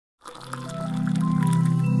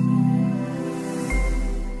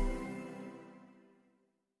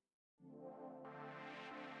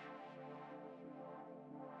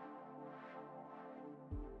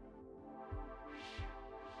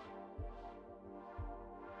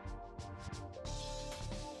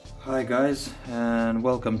Hi guys, and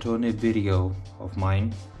welcome to a new video of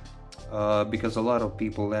mine. Because a lot of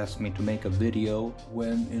people ask me to make a video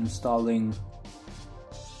when installing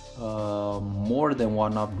more than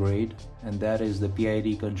one upgrade, and that is the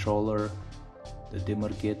PID controller, the dimmer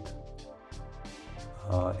kit,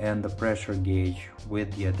 and the pressure gauge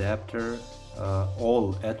with the adapter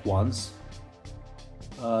all at once.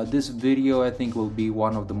 This video I think will be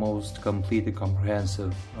one of the most complete and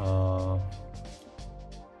comprehensive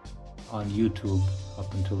on YouTube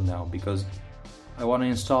up until now, because I want to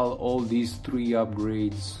install all these three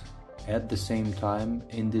upgrades at the same time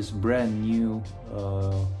in this brand new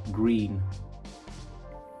green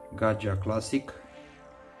Gaggia Classic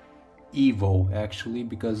Evo, actually,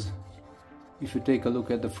 because if you take a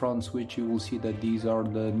look at the front switch, you will see that these are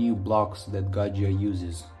the new blocks that Gaggia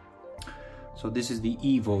uses. So this is the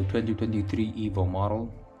Evo 2023 Evo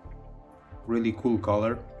model, really cool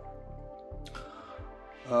color.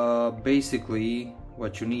 Basically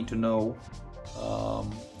what you need to know,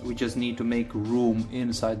 we just need to make room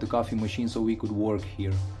inside the coffee machine so we could work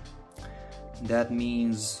here. That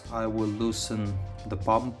means I will loosen the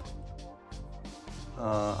pump,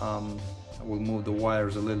 I will move the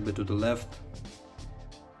wires a little bit to the left,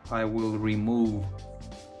 I will remove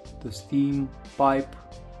the steam pipe,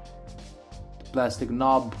 the plastic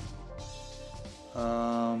knob,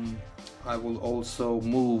 I will also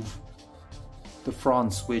move the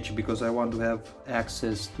front switch because I want to have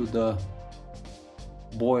access to the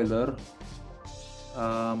boiler.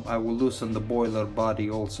 I will loosen the boiler body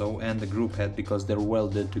also and the group head because they're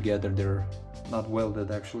welded together. They're not welded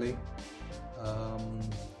actually.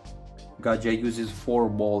 Gaggia uses 4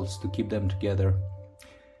 bolts to keep them together.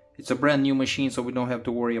 It's a brand new machine, so we don't have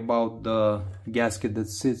to worry about the gasket that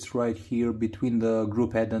sits right here between the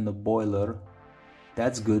group head and the boiler.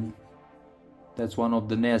 That's good. That's one of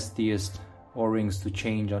the nastiest O-rings to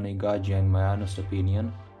change on a Gaggia, in my honest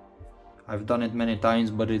opinion. I've done it many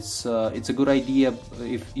times, but it's a good idea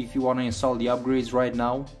if you want to install the upgrades right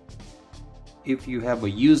now. If you have a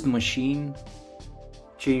used machine,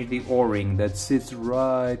 change the O-ring that sits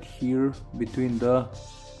right here between the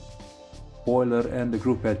boiler and the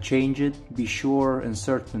group head. Change it, be sure and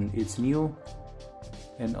certain it's new,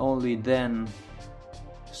 and only then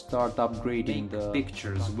start upgrading the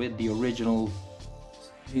pictures with the original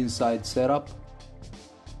inside setup.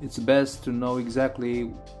 It's best to know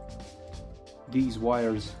exactly these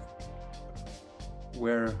wires,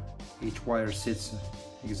 where each wire sits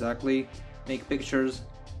exactly. Make pictures,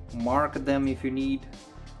 mark them if you need.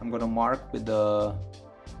 I'm gonna mark with I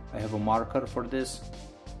have a marker for this,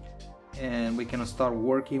 and we can start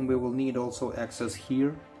working. We will need also access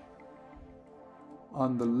here.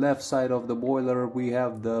 On the left side of the boiler we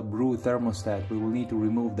have the brew thermostat. We will need to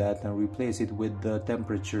remove that and replace it with the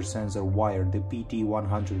temperature sensor wire, the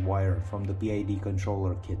PT100 wire from the PID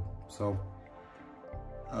controller kit. So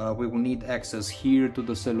we will need access here to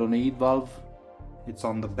the solenoid valve. It's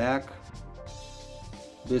on the back.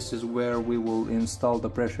 This is where we will install the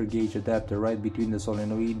pressure gauge adapter, right between the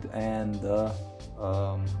solenoid and the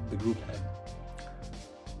group head.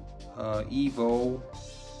 Evo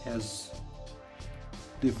has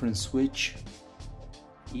different switch.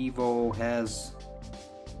 Evo has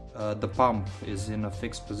the pump is in a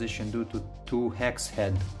fixed position due to 2 hex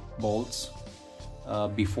head bolts.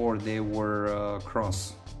 Before they were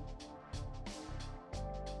cross.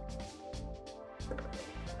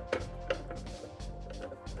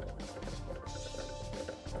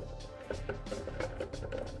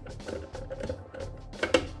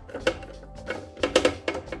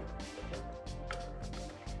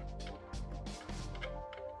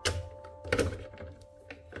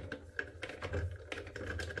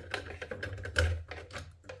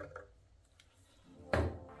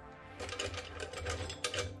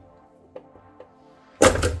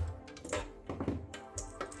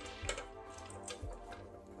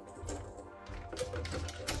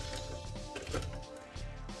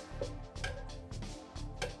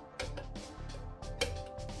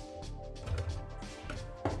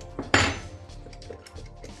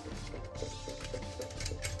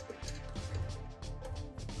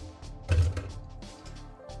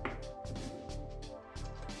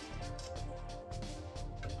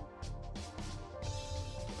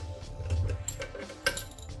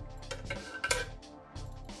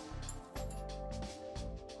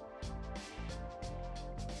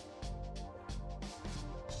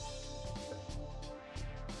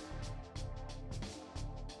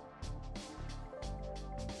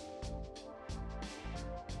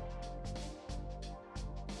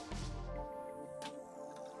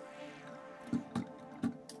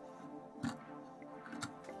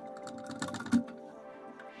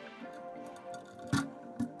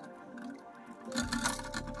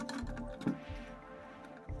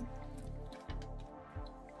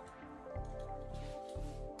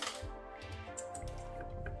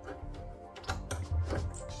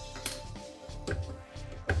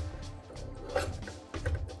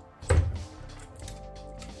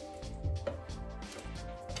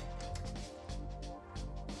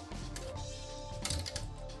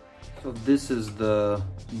 this is the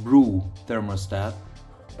brew thermostat.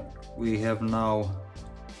 We have now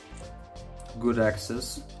good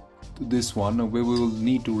access to this one. We will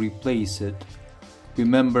need to replace it.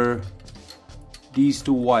 Remember these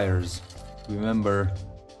two wires, remember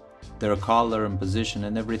their color and position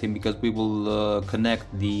and everything, because we will connect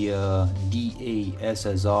the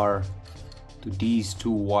DA-SSR to these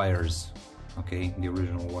two wires, okay, the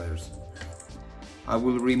original wires. I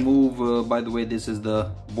will remove, by the way, this is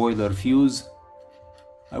the boiler fuse.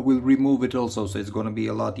 I will remove it also, so it's going to be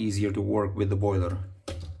a lot easier to work with the boiler.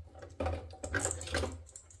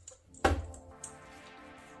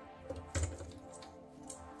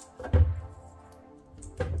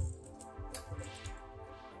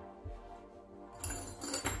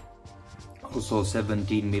 Also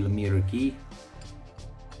 17mm key.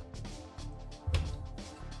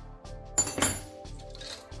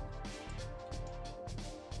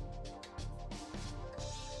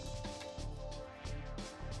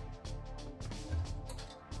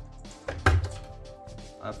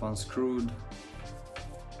 I've unscrewed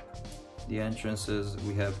the entrances.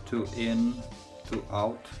 We have two in, two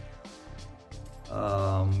out.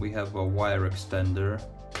 We have a wire extender,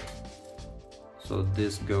 so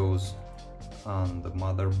this goes on the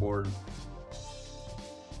motherboard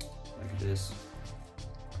like this.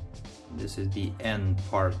 This is the end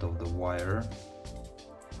part of the wire,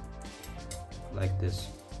 like this.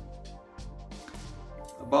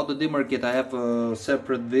 About the dimmer kit, I have a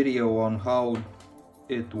separate video on how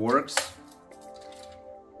it works.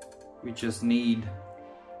 We just need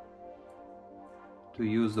to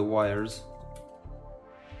use the wires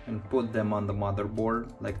and put them on the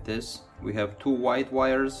motherboard like this. We have two white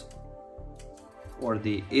wires, or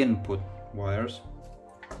the input wires,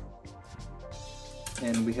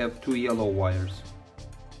 and we have two yellow wires.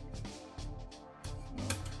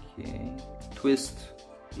 Okay, twist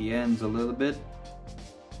the ends a little bit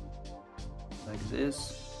like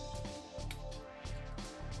this.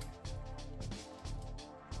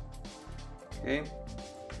 Okay,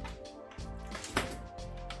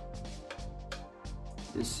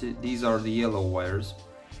 these are the yellow wires.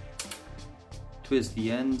 Twist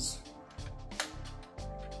the ends.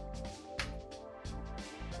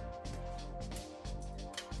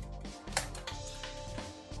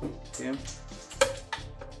 Okay.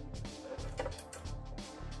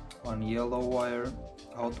 One yellow wire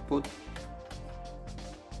output.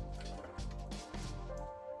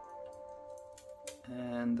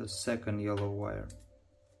 And the second yellow wire.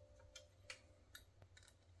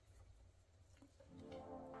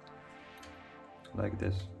 Like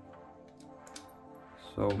this.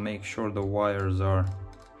 So make sure the wires are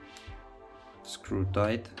screwed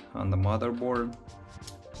tight on the motherboard.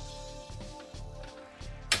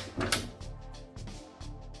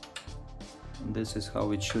 And this is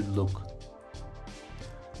how it should look.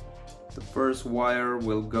 The first wire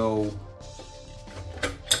will go,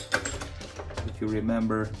 if you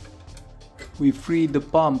remember, we freed the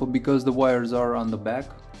pump because the wires are on the back.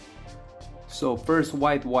 So first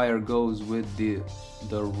white wire goes with the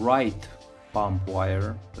right pump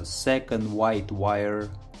wire. The second white wire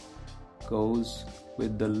goes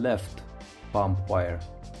with the left pump wire.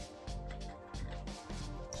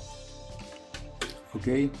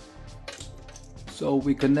 Okay, so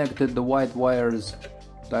we connected the white wires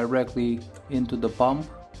directly into the pump,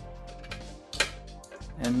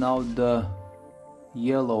 and now the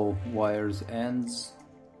yellow wires ends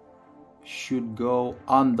should go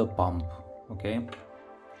on the pump. Okay,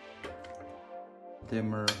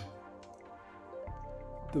 dimmer.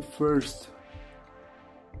 The first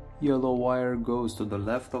yellow wire goes to the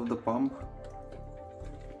left of the pump.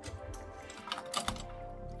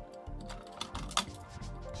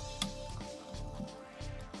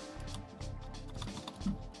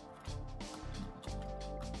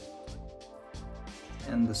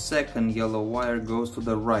 And the second yellow wire goes to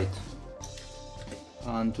the right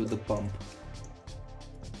onto the pump,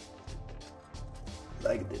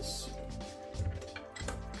 like this.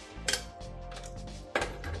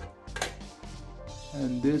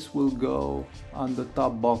 And this will go on the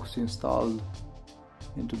top box installed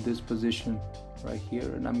into this position right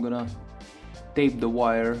here, and I'm gonna tape the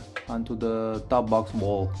wire onto the top box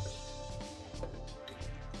wall.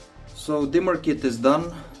 So dimmer kit is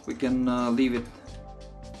done. We can leave it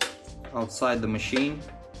outside the machine.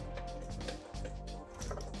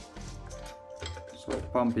 So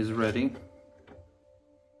pump is ready.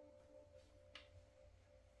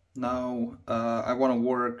 Now I want to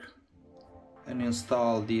work and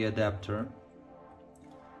install the adapter.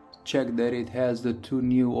 Check that it has the two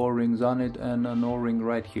new O-rings on it and an O-ring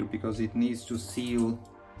right here, because it needs to seal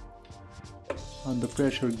on the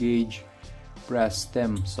pressure gauge brass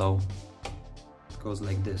stem, so it goes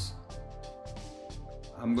like this.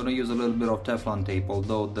 I'm gonna use a little bit of Teflon tape,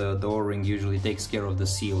 although the O-ring usually takes care of the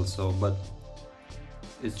seal, so but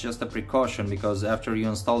it's just a precaution, because after you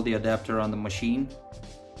install the adapter on the machine,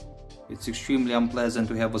 it's extremely unpleasant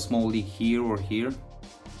to have a small leak here or here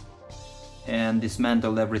and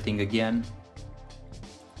dismantle everything again.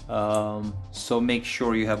 So make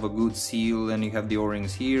sure you have a good seal and you have the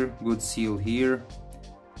O-rings here, good seal here.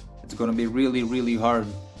 It's gonna be really hard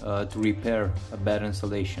to repair a bad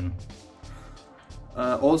installation.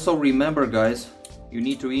 Also remember guys, you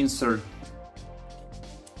need to insert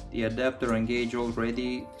the adapter and gauge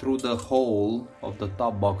already through the hole of the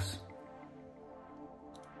top box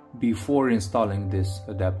before installing this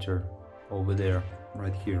adapter over there,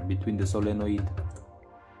 right here between the solenoid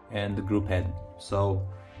and the group head. So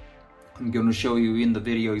I'm going to show you in the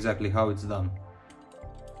video exactly how it's done.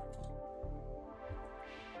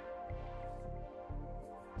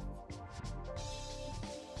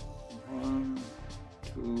 One,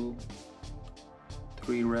 two,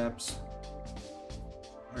 three wraps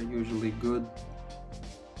are usually good.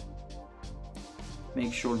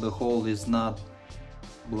 Make sure the hole is not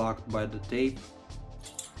blocked by the tape.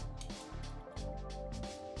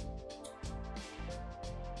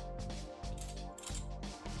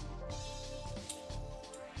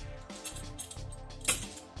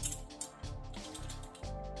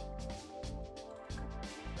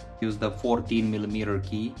 Use the 14mm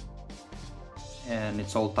key, and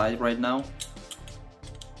it's all tight right now.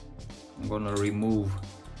 I'm gonna remove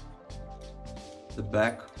the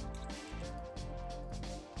back.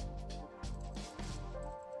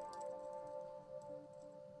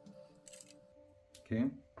 Okay,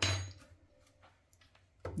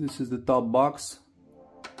 this is the top box.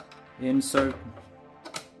 Insert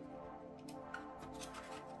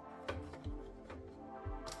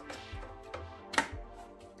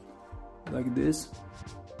like this.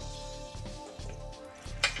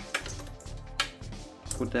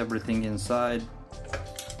 Put everything inside.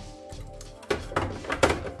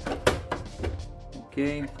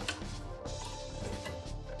 Okay.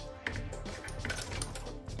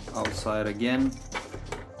 Outside again.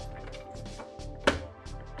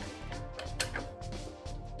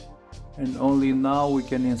 And only now we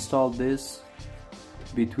can install this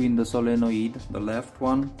between the solenoid, the left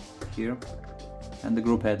one here, and the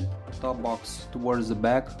group head. Top box towards the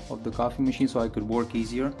back of the coffee machine so I could work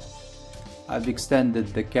easier. I've extended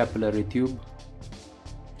the capillary tube.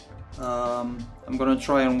 I'm gonna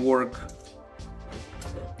try and work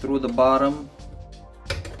through the bottom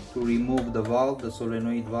to remove the valve, the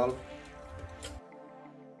solenoid valve.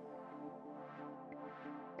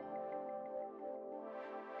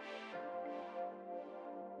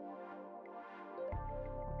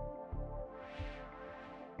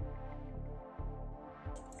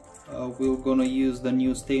 We're gonna use the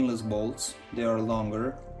new stainless bolts. They are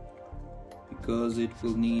longer because it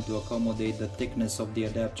will need to accommodate the thickness of the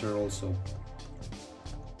adapter also.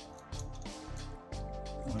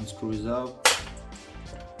 One screw is out.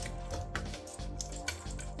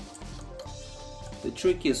 The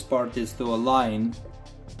trickiest part is to align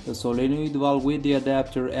the solenoid valve with the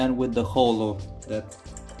adapter and with the hole that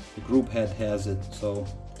the group head has it. So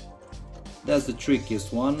that's the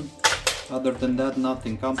trickiest one. Other than that,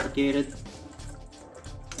 nothing complicated.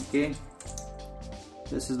 Okay,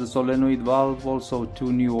 this is the solenoid valve. Also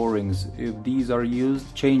 2 new O-rings. If these are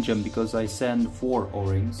used, change them, because I send 4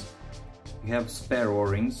 O-rings. You have spare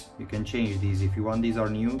O-rings, you can change these if you want. These are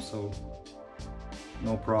new, so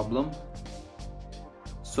no problem.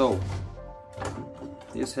 So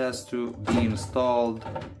this has to be installed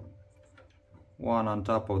one on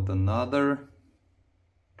top of another,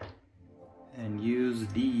 and use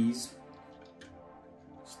these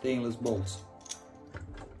stainless bolts.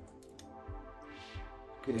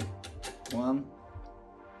 Okay, 1,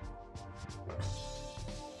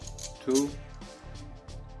 2.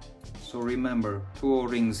 So remember, 2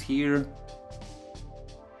 O-rings here,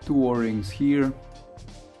 2 O-rings here,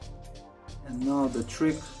 and now the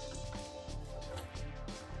trick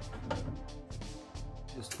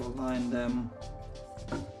is to align them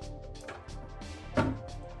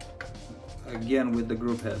again with the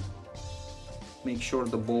group head. Make sure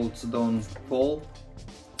the bolts don't fall.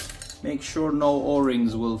 Make sure no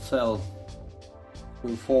O-rings will fall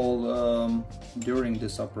during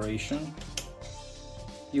this operation.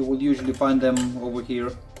 You will usually find them over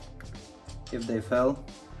here if they fell.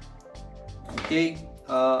 Okay,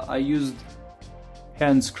 I used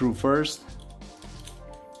hand screw first.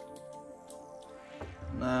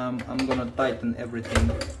 I'm gonna tighten everything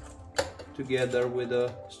together with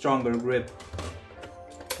a stronger grip.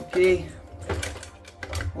 Okay,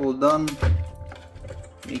 all done.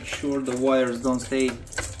 Make sure the wires don't stay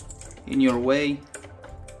in your way.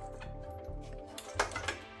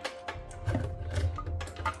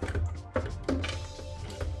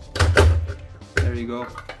 There you go.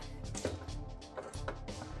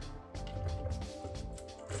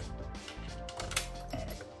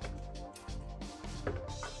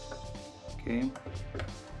 Okay.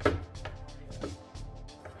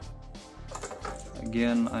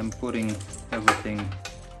 Again, I'm putting everything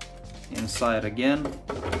inside again.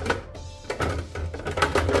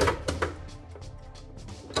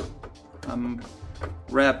 I'm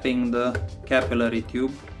wrapping the capillary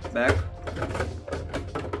tube back.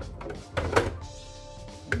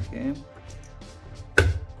 Okay.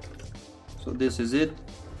 So this is it.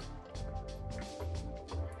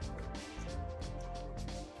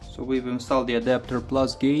 So we've installed the adapter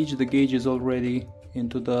plus gauge. The gauge is already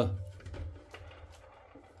into the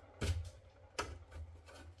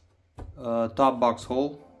top box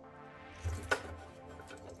hole.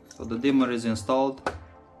 So the dimmer is installed.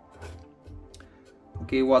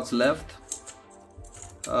 Okay, what's left?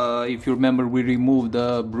 If you remember, we removed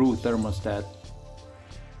the brew thermostat.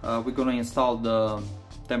 We're gonna install the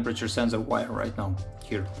temperature sensor wire right now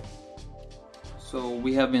here. So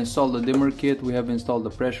we have installed the dimmer kit, we have installed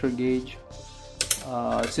the pressure gauge.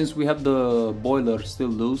 Since we have the boiler still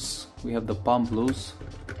loose, we have the pump loose,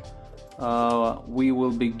 we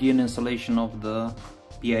will begin installation of the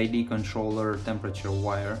PID controller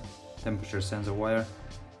temperature sensor wire,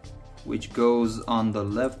 which goes on the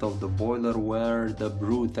left of the boiler where the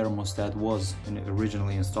brew thermostat was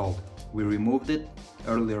originally installed. We removed it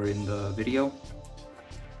earlier in the video.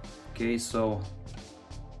 Okay, so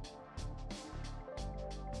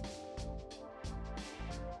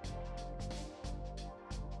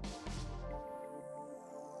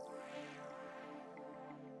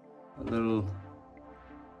a little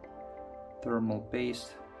thermal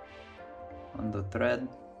paste on the thread.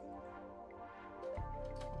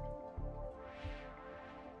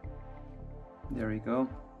 There you go.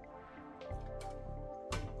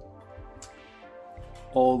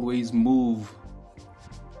 Always move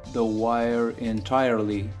the wire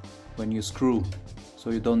entirely when you screw, so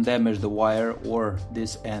you don't damage the wire or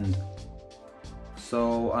this end.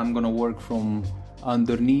 So I'm gonna work from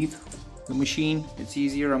underneath the machine. It's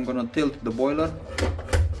easier. I'm gonna tilt the boiler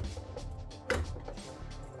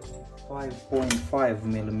 5.5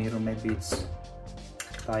 millimeter, maybe it's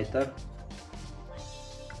tighter.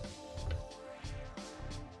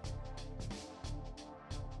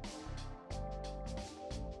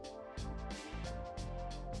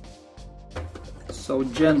 So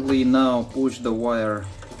gently now push the wire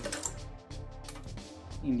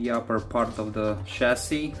in the upper part of the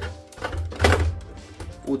chassis.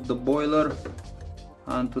 Put the boiler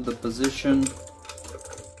onto the position,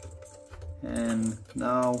 and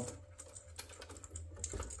now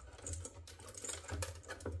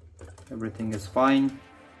everything is fine.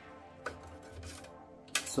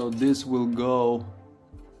 So this will go,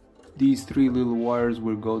 these three little wires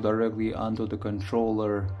will go directly onto the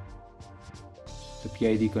controller, the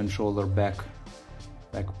PID controller back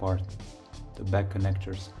part, the back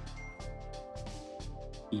connectors.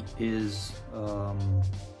 It is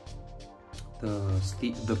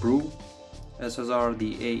the brew SSR,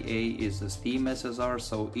 the AA is the steam SSR,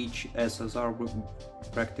 so each SSR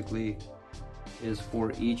practically is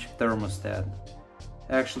for each thermostat.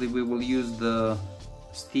 Actually, we will use the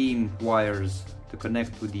steam wires to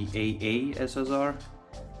connect to the AA SSR.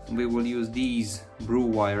 We will use these brew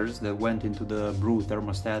wires that went into the brew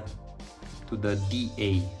thermostat to the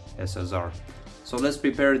DA SSR. So let's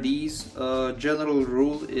prepare these. General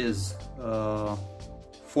rule is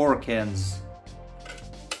 4 cans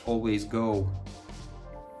always go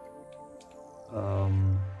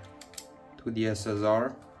to the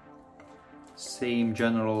SSR. Same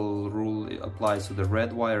general rule applies to the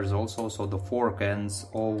red wires also, so the 4 cans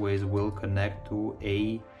always will connect to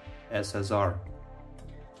a SSR.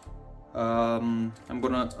 I'm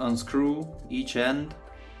gonna unscrew each end.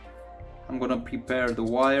 I'm gonna prepare the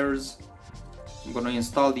wires. I'm gonna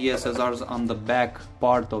install the SSRs on the back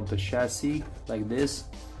part of the chassis like this.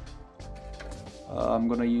 I'm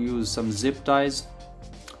gonna use some zip ties,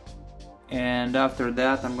 and after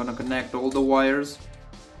that I'm gonna connect all the wires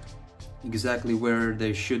exactly where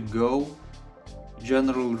they should go.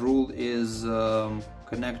 General rule is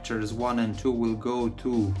connectors 1 and 2 will go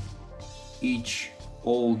to each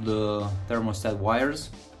old thermostat wires.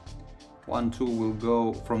 1, 2 will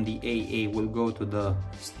go from the AA, will go to the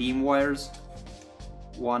steam wires.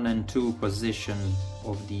 1 and 2 position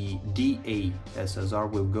of the DA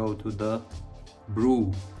SSR will go to the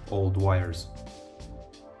brew old wires.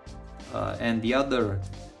 and the other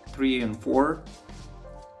 3 and 4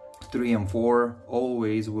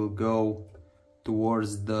 always will go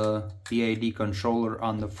towards the PID controller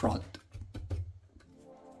on the front.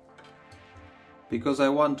 Because I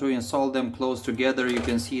want to install them close together, you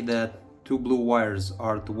can see that 2 blue wires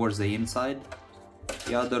are towards the inside.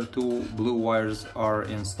 The other 2 blue wires are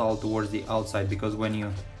installed towards the outside, because when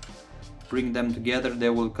you bring them together they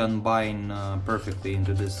will combine perfectly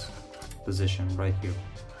into this position right here.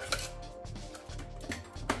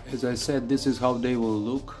 As I said, this is how they will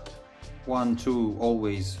look. 1, 2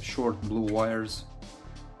 always short blue wires,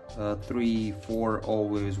 3, 4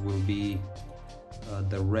 always will be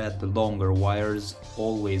the red, the longer wires.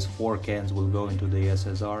 Always 4 cans will go into the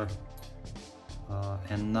SSR.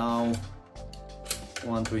 And now I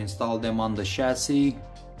want to install them on the chassis,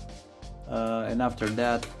 and after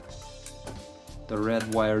that the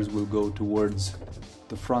red wires will go towards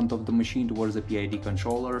the front of the machine, towards the PID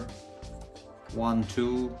controller. 1,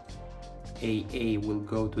 2 AA will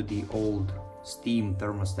go to the old steam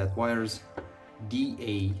thermostat wires.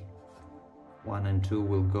 DA 1 and 2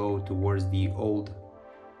 will go towards the old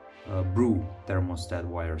brew thermostat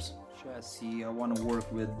wires. Chassis, I want to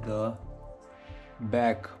work with the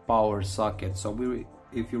back power socket. So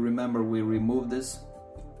if you remember, we removed this,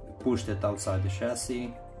 pushed it outside the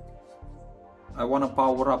chassis. I want to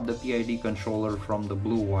power up the PID controller from the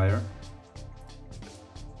blue wire,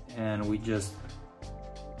 and we just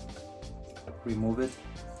remove it.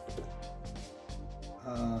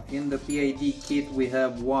 In the PID kit we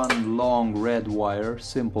have 1 long red wire,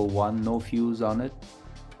 simple one, no fuse on it,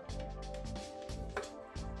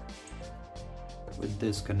 with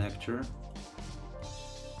this connector.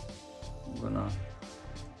 I'm gonna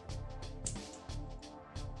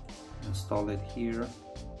install it here,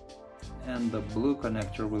 and the blue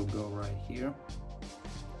connector will go right here.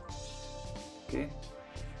 Okay.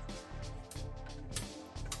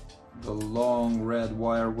 The long red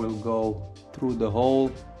wire will go through the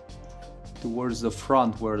hole towards the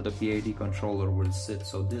front where the PID controller will sit.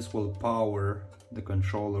 So this will power the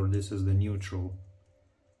controller. This is the neutral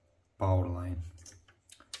power line.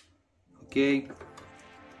 Okay.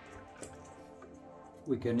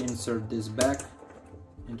 We can insert this back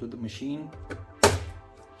into the machine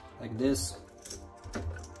like this.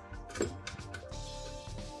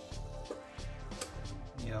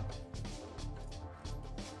 Yeah.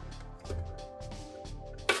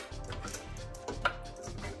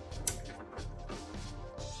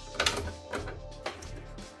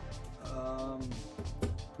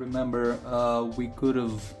 Remember, we could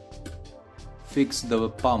have fixed the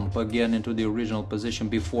pump again into the original position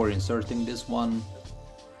before inserting this one.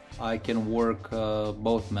 I can work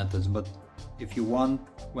both methods, but if you want,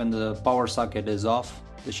 when the power socket is off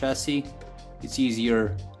the chassis, it's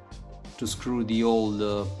easier to screw the old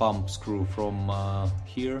pump screw from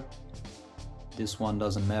here. This one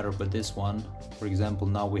doesn't matter, but this one, for example,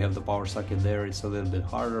 now we have the power socket there, it's a little bit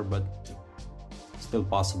harder, but still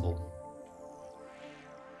possible.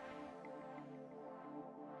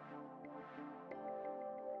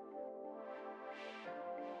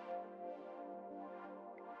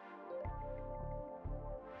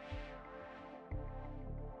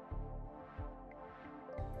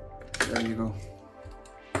 There you go.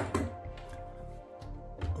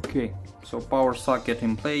 Okay, so power socket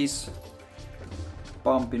in place,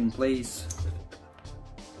 pump in place,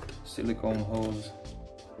 silicone hose,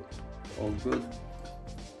 all good.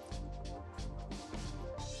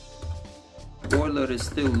 Boiler is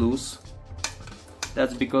still loose.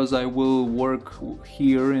 That's because I will work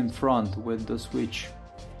here in front with the switch.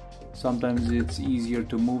 Sometimes it's easier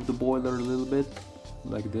to move the boiler a little bit,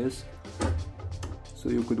 like this, so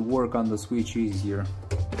you could work on the switch easier.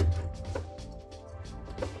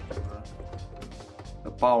 The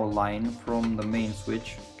power line from the main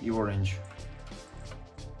switch, the orange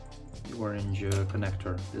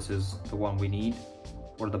connector. This is the one we need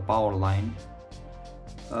for the power line.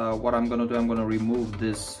 What I'm gonna do, I'm gonna remove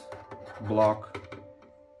this block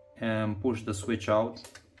and push the switch out.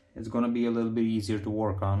 It's gonna be a little bit easier to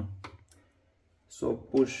work on. So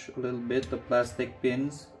push a little bit, the plastic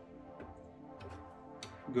pins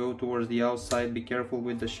go towards the outside. Be careful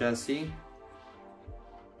with the chassis.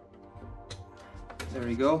 There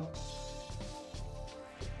we go.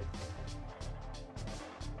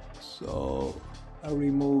 So I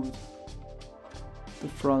removed the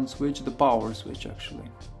front switch, the power switch actually.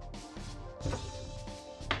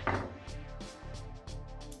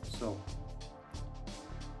 So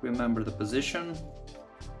remember the position.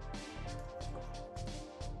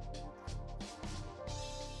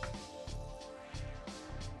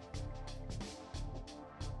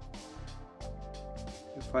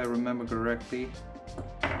 if I remember correctly,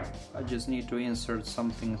 I just need to insert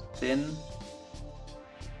something thin.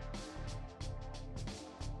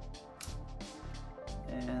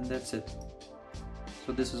 And that's it.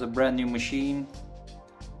 So this is a brand new machine.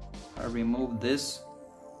 I removed this.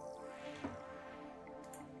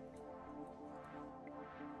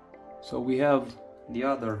 So we have the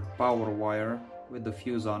other power wire with the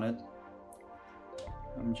fuse on it.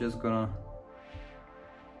 I'm just gonna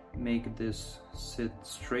make this sit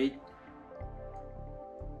straight.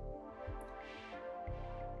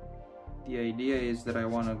 The idea is that I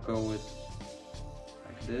want to go with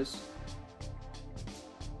like this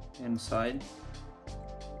inside,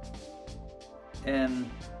 and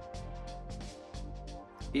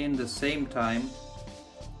in the same time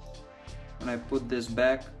when I put this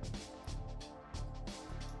back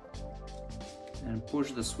and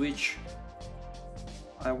push the switch,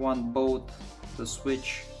 I want both the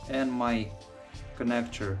switch and my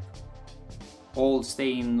connector all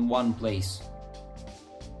stay in one place.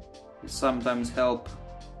 It sometimes helps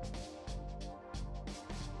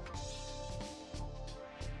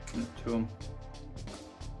to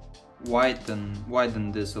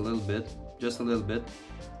widen this a little bit, just a little bit,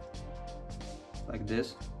 like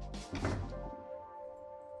this.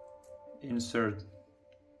 Insert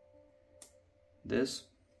this,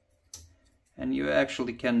 and you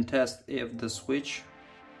actually can test if the switch,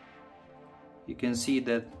 you can see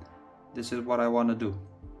that this is what I want to do.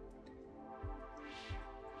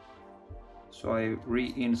 So I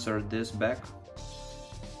reinsert this back.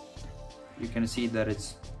 You can see that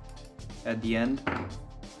it's at the end.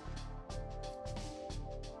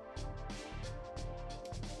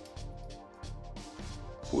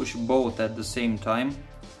 Push both at the same time.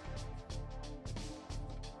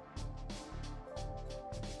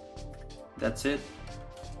 That's it.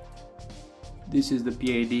 This is the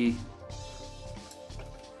PID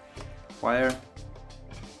wire,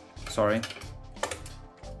 sorry,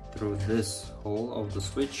 through this hole of the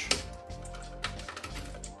switch.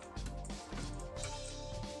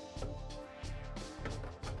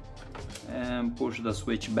 And push the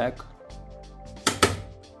switch back.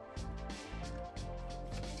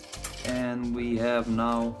 And we have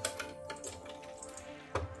now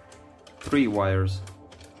 3 wires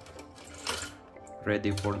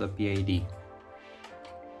ready for the PID.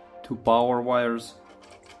 2 power wires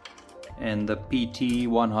and the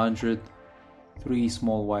PT100, 3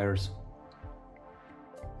 small wires.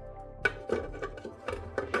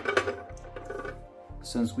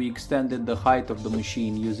 Since we extended the height of the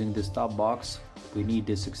machine using this top box, we need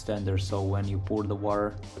this extender, so when you pour the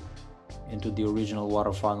water into the original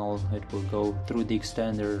water funnel, it will go through the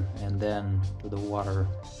extender and then to the water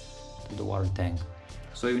tank.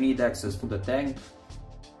 So you need access to the tank.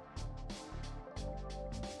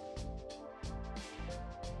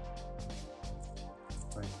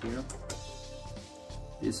 Right here.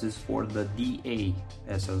 This is for the DA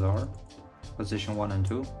SSR, position 1 and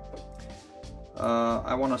 2.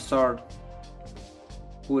 I want to start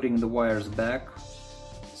putting the wires back.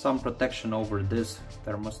 Some protection over this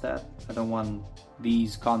thermostat. I don't want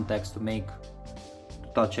these contacts to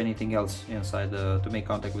touch anything else inside to make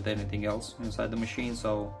contact with anything else inside the machine,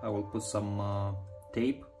 so I will put some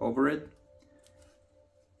tape over it.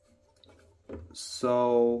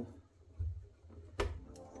 So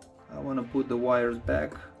I want to put the wires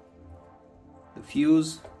back. The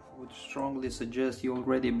fuse, I would strongly suggest you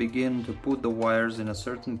already begin to put the wires in a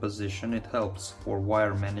certain position. It helps for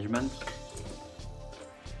wire management.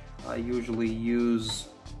 I usually use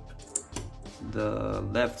the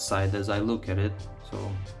left side as I look at it, so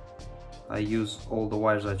I use all the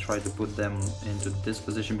wires, I try to put them into this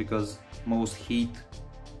position because most heat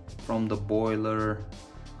from the boiler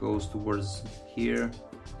goes towards here,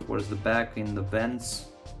 towards the back in the vents.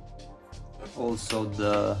 Also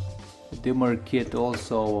the dimmer kit,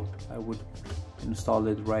 also I would install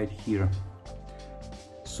it right here.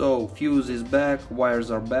 So fuse is back,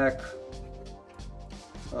 wires are back.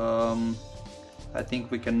 I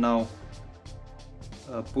think we can now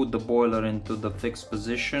put the boiler into the fixed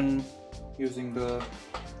position using the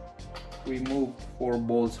removed 4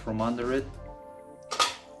 bolts from under it.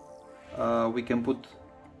 We can put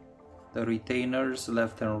the retainers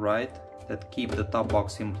left and right that keep the top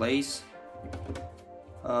box in place.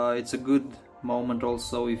 It's a good moment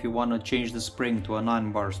also if you want to change the spring to a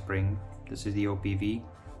 9-bar spring. This is the OPV, you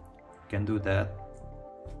can do that.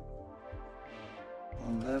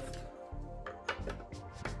 One left,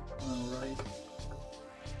 one right.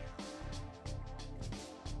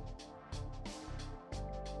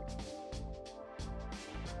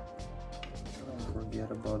 Don't forget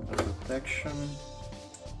about the protection.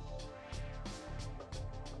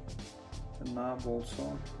 knob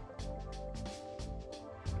also.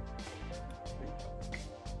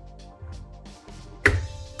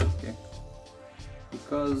 Okay,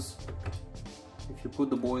 because if you put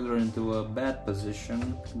the boiler into a bad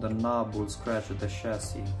position, the knob will scratch at the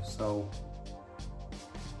chassis, so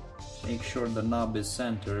make sure the knob is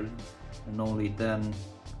centered, and only then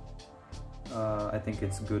I think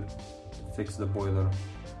it's good to fix the boiler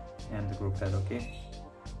and the group head. Okay,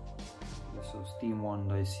 so steam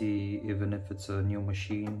wand, I see, even if it's a new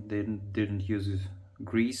machine, they didn't use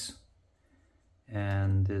grease,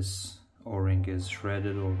 and this o-ring is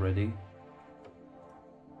shredded already,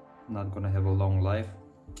 not gonna have a long life.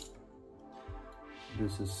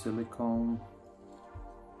 This is silicone,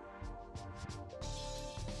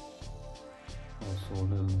 also a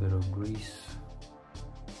little bit of grease.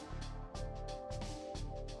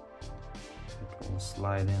 It will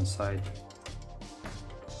slide inside.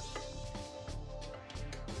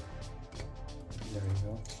 There you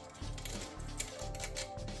go.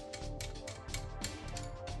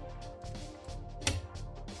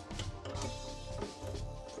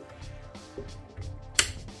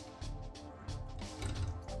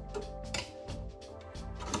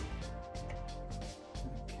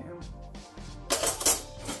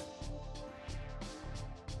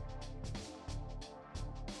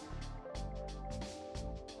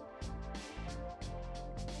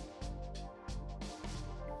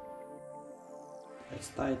 As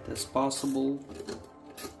tight as possible,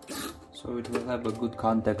 so it will have a good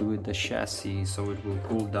contact with the chassis, so it will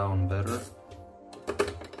cool down better.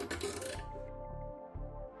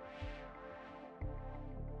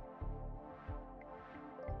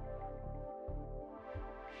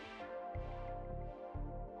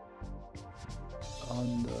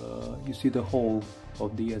 You see the hole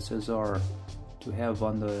of the SSR to have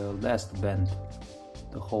on the last bend,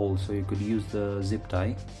 the hole, so you could use the zip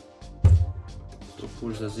tie. So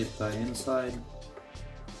push the zip tie inside,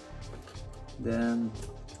 then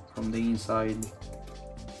from the inside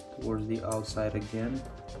towards the outside again.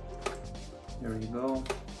 There you go.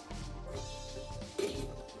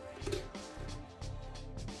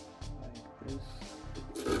 Like this.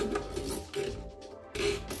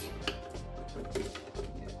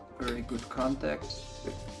 Yeah, very good contact.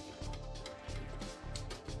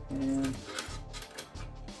 And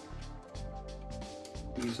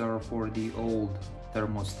these are for the old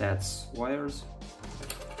thermostats wires,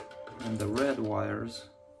 and the red wires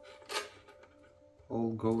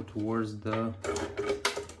all go towards the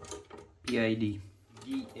PID.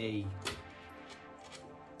 DA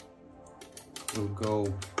will go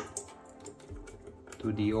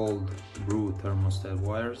to the old brew thermostat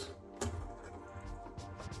wires,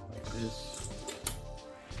 like this,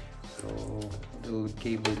 so little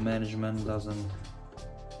cable management doesn't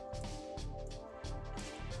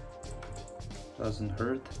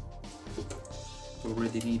hurt. You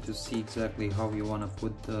already need to see exactly how you want to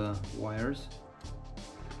put the wires.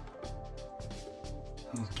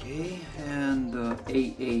 Okay, and the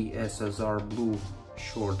AASSR blue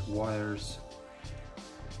short wires,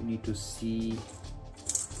 you need to see,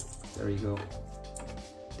 there you go,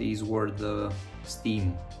 these were the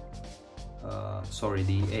steam,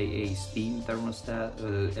 the AA steam thermostat,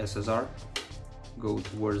 SSR, go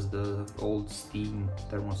towards the old steam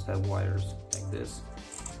thermostat wires, like this.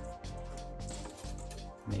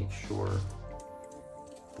 Make sure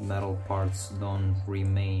the metal parts don't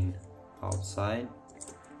remain outside.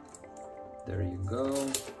 There you go.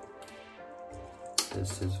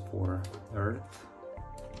 This is for earth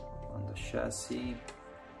on the chassis.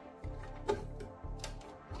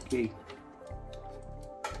 Okay,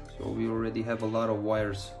 so we already have a lot of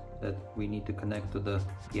wires that we need to connect to the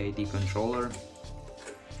PID controller.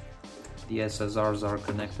 The SSRs are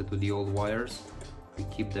connected to the old wires. We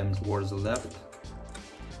keep them towards the left.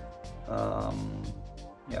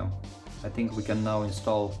 Yeah, I think we can now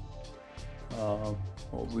install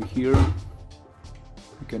over here.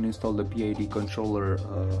 We can install the PID controller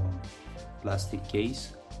plastic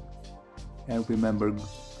case, and remember,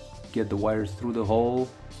 get the wires through the hole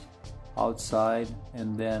outside,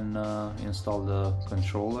 and then install the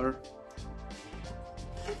controller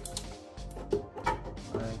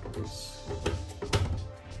like this.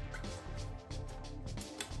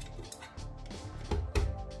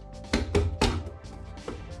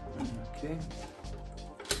 Okay.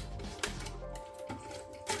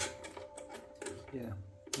 Yeah,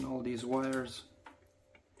 and all these wires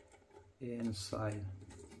inside.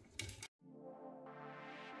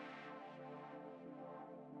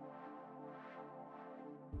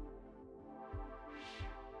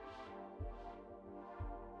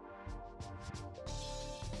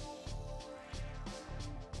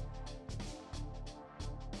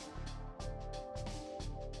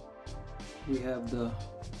 We have the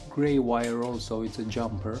gray wire also, it's a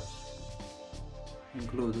jumper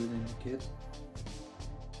included in the kit.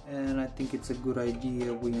 And I think it's a good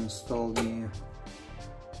idea we install the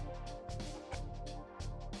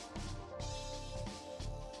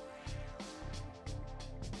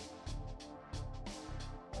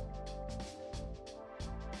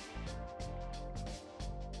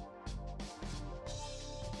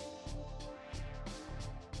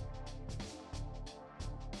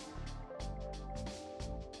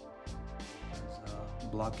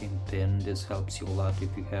blocking pin. This helps you a lot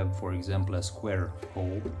if you have, for example, a square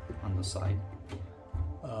hole on the side.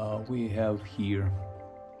 We have here,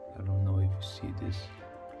 I don't know if you see this,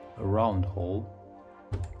 a round hole,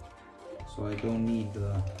 so I don't need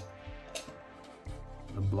the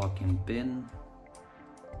blocking pin.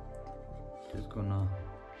 Just gonna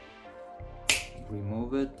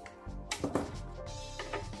remove it.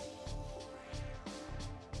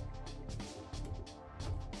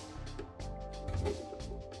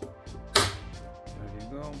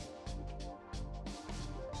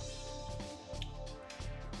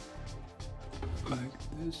 Like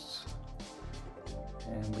this,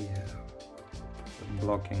 and we have the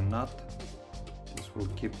blocking nut. This will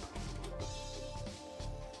keep,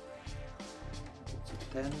 it's a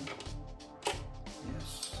 10,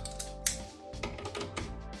 yes.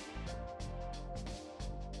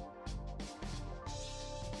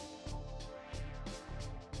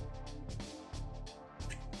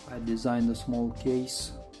 I designed a small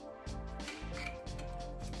case.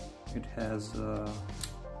 It has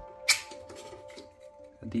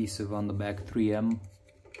adhesive on the back, 3M,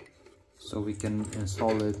 so we can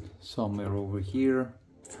install it somewhere over here,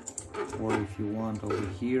 or if you want, over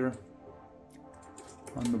here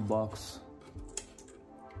on the box.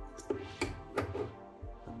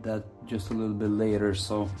 That just a little bit later.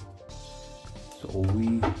 So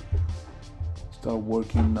we start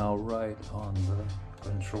working now right on the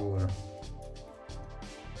controller.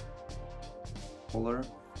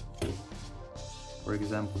 For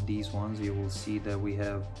example, these ones, you will see that we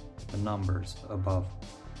have the numbers above,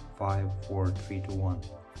 5, 4, 3, 2, 1.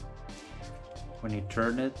 When you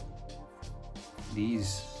turn it,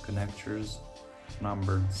 these connectors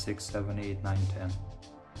numbered 6, 7, 8, 9, 10.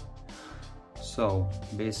 So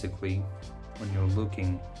basically, when you're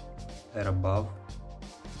looking at above,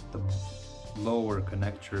 the lower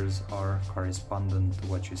connectors are correspondent to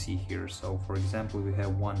what you see here. So for example, we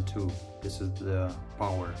have 1, 2, this is the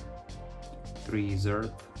power. 3 is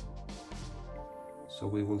earth, so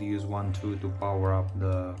we will use 1, 2 to power up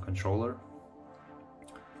the controller,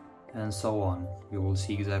 and so on. You will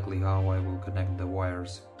see exactly how I will connect the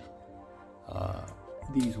wires.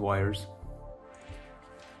 These wires,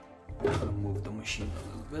 I'm gonna move the machine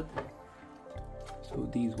a little bit. So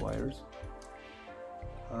these wires,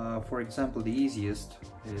 for example, the easiest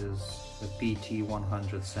is the PT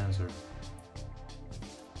 100 sensor.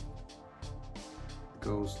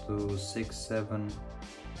 Goes to 6, 7,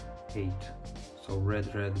 8, so red,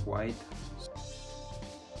 white.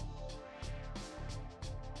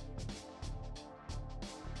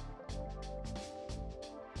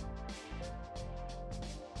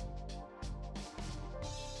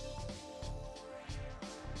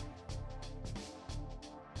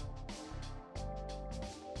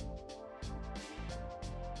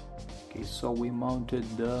 Okay, so we mounted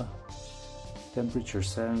the temperature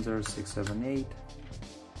sensor 6, 7, 8.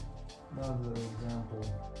 Another example.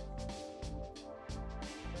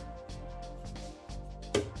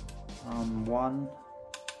 On 1,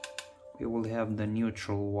 we will have the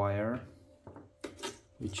neutral wire,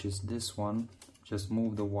 which is this one. Just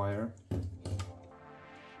move the wire.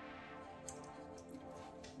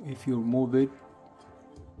 If you move it,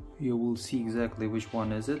 you will see exactly which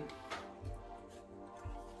one is it.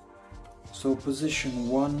 So position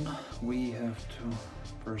 1, we have to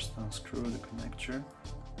first unscrew the connector.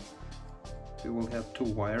 We will have 2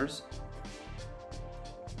 wires.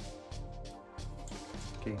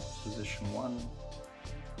 Okay, position 1,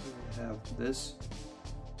 we will have this,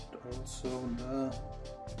 but also the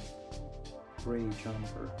gray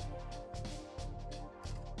jumper.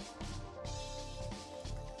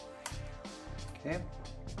 Okay.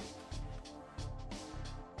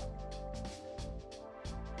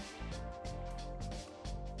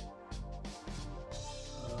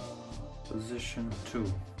 Position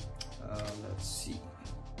 2. Let's see.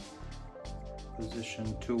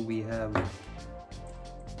 Position 2, we have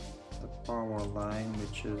the power line,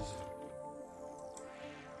 which is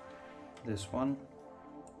this one.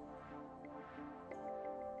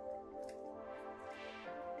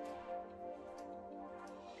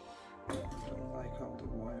 I don't like how the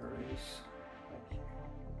wire is.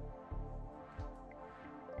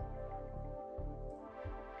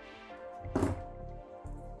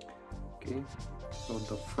 Okay, so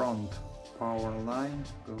the front power line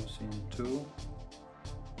goes into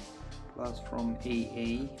plus from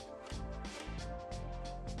AA.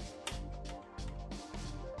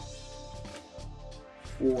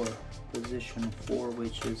 Position 4,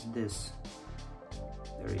 which is this.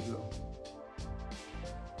 There you go.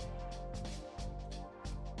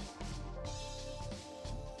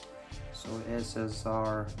 So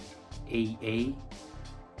SSR AA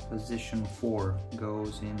position 4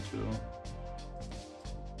 goes into,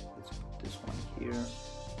 let's put this one here,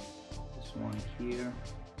 this one here,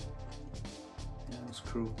 and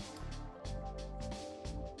screw.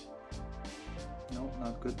 No,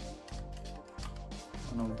 not good.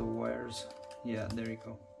 One of the wires, yeah, there you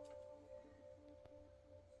go.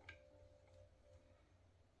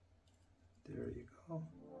 There you go.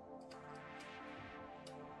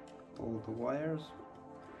 All the wires.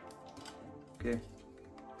 Okay.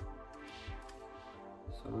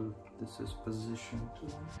 So this is position 2.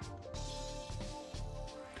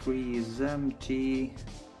 3 is empty.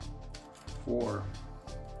 4.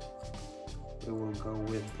 We will go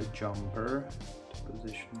with the jumper to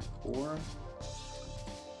position 4.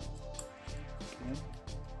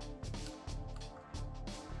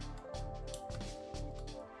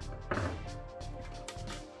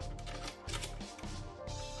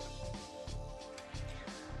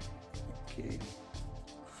 Okay,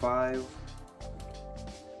 5.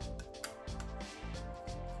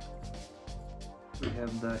 We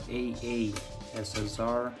have the AA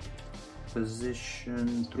SSR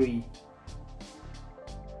position 3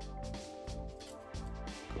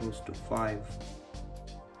 goes to 5.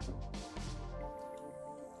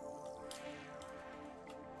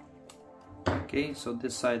 Okay, so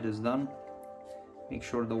this side is done. Make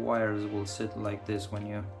sure the wires will sit like this when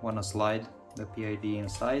you want to slide the PID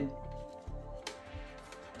inside.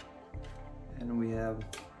 And we have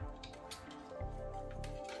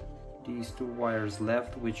these 2 wires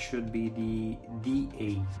left, which should be the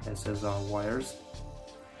DA SSR wires,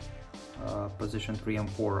 position 3 and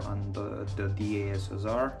 4 on the DA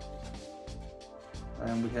SSR.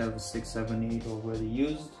 And we have 6, 7, 8 already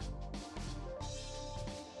used.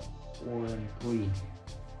 4 and 3.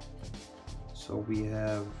 So we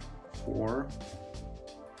have 4,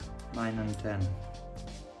 9 and 10.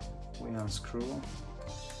 We unscrew.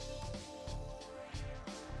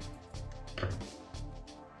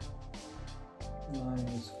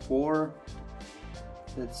 Minus 4.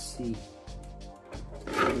 Let's see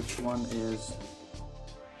which one is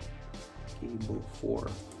cable 4.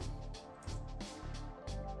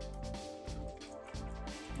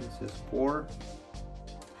 This is 4.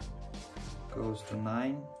 Goes to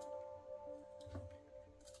 9.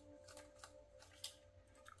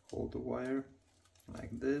 Hold the wire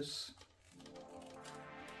like this,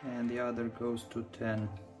 and the other goes to 10.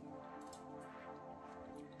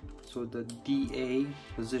 So the DA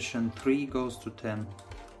position 3 goes to 10,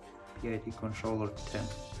 PID controller 10.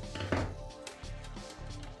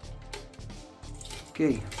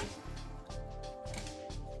 Okay,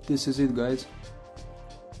 this is it, guys.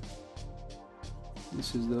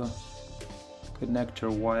 This is the connector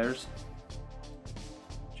wires.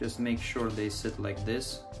 Just make sure they sit like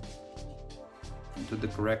this into the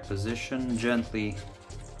correct position. Gently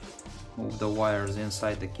move the wires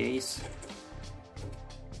inside the case.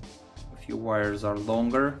 A few wires are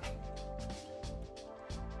longer.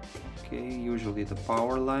 Okay, usually the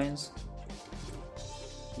power lines.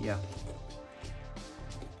 Yeah.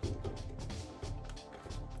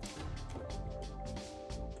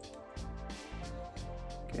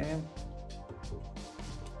 Okay.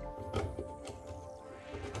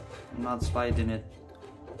 I'm not sliding it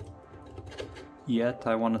yet.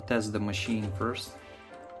 I want to test the machine first.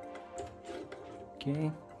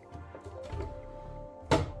 Okay.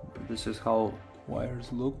 This is how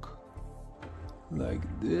wires look, like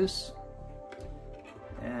this.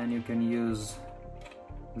 And you can use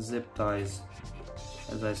zip ties,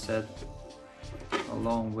 as I said,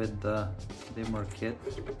 along with the dimmer kit.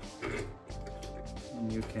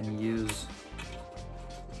 And you can use,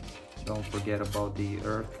 don't forget about the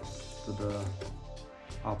earth to the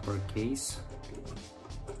upper case,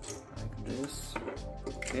 like this.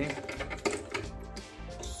 Okay,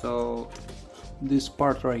 so this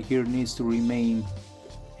part right here needs to remain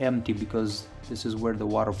empty because this is where the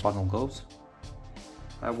water funnel goes.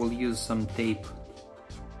 I will use some tape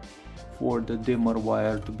for the dimmer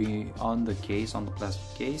wire to be on the case, on the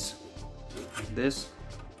plastic case, like this.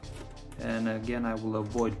 And again, I will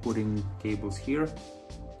avoid putting cables here.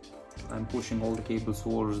 I'm pushing all the cables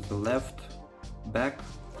towards the left, back.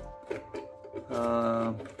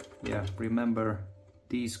 Yeah, remember,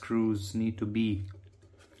 these screws need to be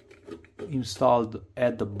installed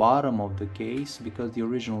at the bottom of the case because the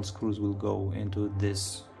original screws will go into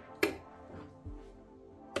this. And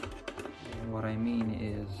what I mean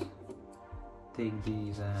is take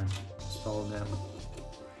these and install them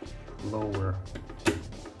lower.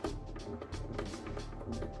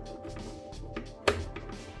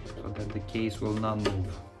 So that the case will not move.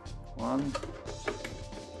 One.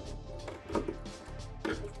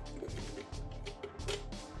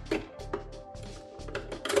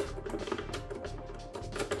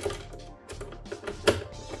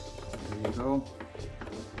 There you go.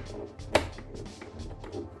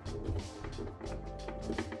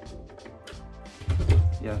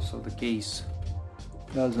 Yeah, so the case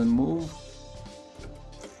doesn't move.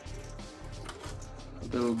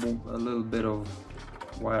 A little bit of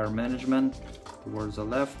wire management towards the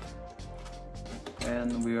left,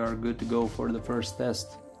 and we are good to go for the first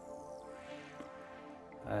test.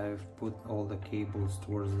 I've put all the cables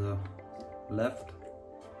towards the left,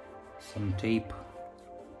 some tape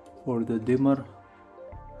for the dimmer.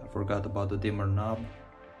 I forgot about the dimmer knob.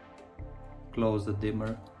 Close the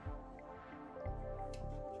dimmer.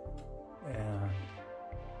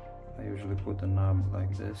 I usually put the knob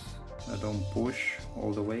like this. I don't push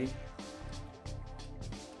all the way.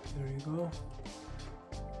 There you go.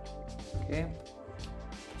 Okay,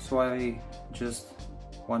 so I just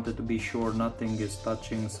wanted to be sure nothing is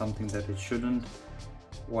touching something that it shouldn't.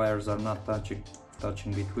 Wires are not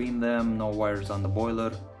touching between them, no wires on the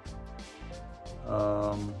boiler.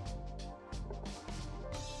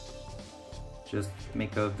 Just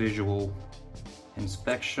make a visual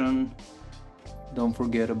inspection. Don't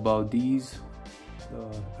forget about these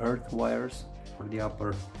earth wires for the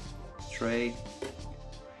upper tray.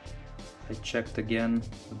 I checked again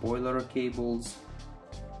the boiler cables.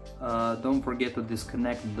 Don't forget to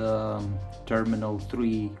disconnect the terminal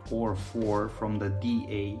 3 or 4 from the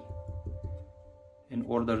DA in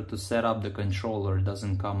order to set up the controller. It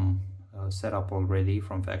doesn't come set up already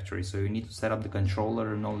from factory, so you need to set up the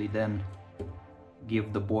controller and only then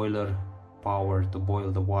give the boiler power to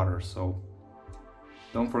boil the water. So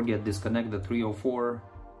don't forget, disconnect the 304,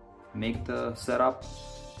 make the setup,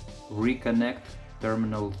 reconnect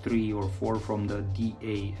terminal 3 or 4 from the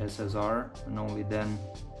DA SSR, and only then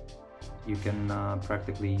you can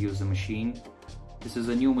practically use the machine. This is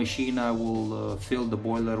a new machine. I will fill the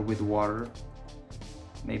boiler with water.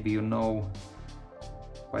 Maybe you know,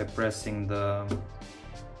 by pressing the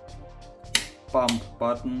pump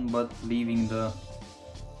button but leaving the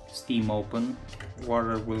steam open,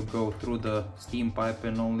 water will go through the steam pipe,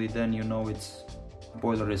 and only then you know its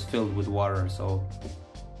boiler is filled with water. So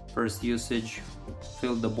first usage,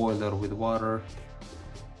 fill the boiler with water,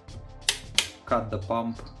 cut the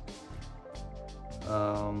pump,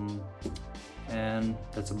 and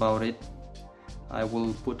that's about it. I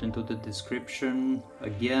will put into the description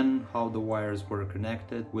again how the wires were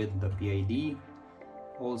connected with the PID.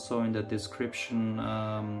 Also in the description,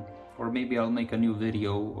 or maybe I'll make a new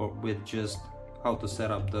video with just how to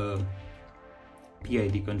set up the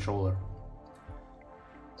PID controller.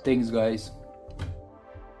 Thanks guys,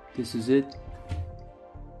 this is it.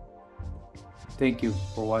 Thank you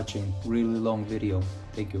for watching. Really long video.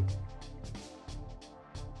 Thank you.